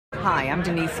Hi, I'm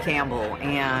Denise Campbell,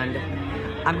 and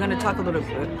I'm going to talk a little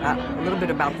bit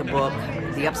about the book,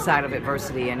 The Upside of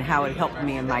Adversity, and how it helped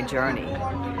me in my journey.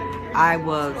 I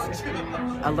was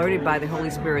alerted by the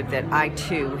Holy Spirit that I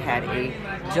too had a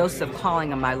Joseph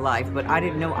calling on my life, but I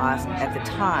didn't know us at the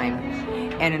time.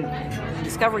 And in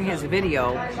discovering his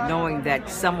video, knowing that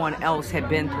someone else had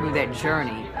been through that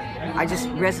journey, I just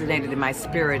resonated in my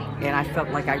spirit, and I felt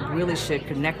like I really should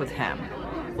connect with him.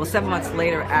 Well, 7 months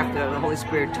later, after the Holy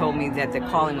Spirit told me that the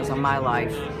calling was on my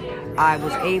life, I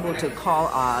was able to call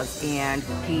Oz, and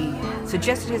he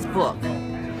suggested his book.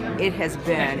 It has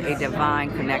been a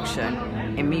divine connection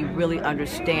in me really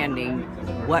understanding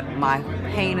what my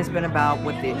pain has been about,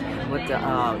 what the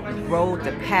road,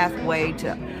 the pathway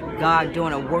to God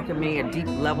doing a work in me, a deep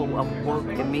level of work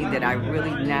in me that I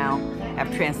really now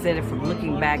have transcended from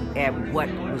looking back at what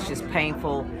was just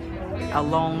painful,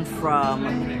 alone from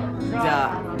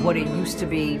what it used to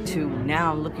be, to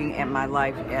now looking at my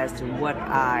life as to what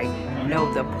I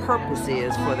know the purpose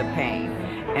is for the pain.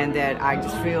 And that I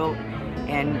just feel,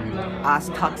 and Oz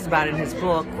talks about it in his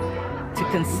book, to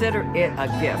consider it a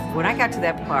gift. When I got to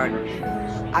that part,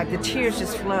 the tears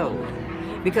just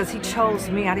flowed, because he chose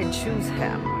me. I didn't choose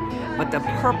him. But the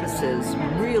purposes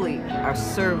really are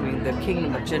serving the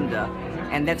kingdom agenda,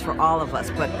 and that's for all of us.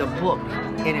 But the book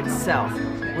in itself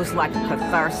was like a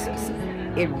catharsis.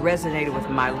 It resonated with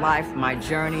my life, my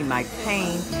journey, my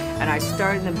pain, and I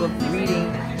started the book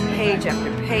reading page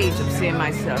after page of seeing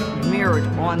myself mirrored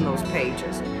on those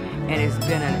pages. And it's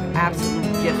been an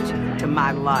absolute gift to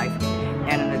my life,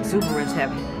 and an exuberance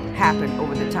have happened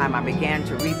over the time I began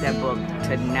to read that book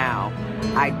to now.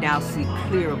 I now see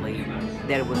clearly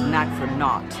that it was not for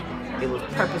naught. It was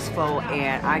purposeful,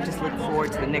 and I just look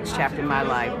forward to the next chapter in my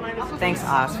life. Thanks,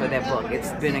 Oz, for that book.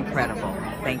 It's been incredible.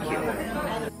 Thank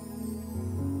you.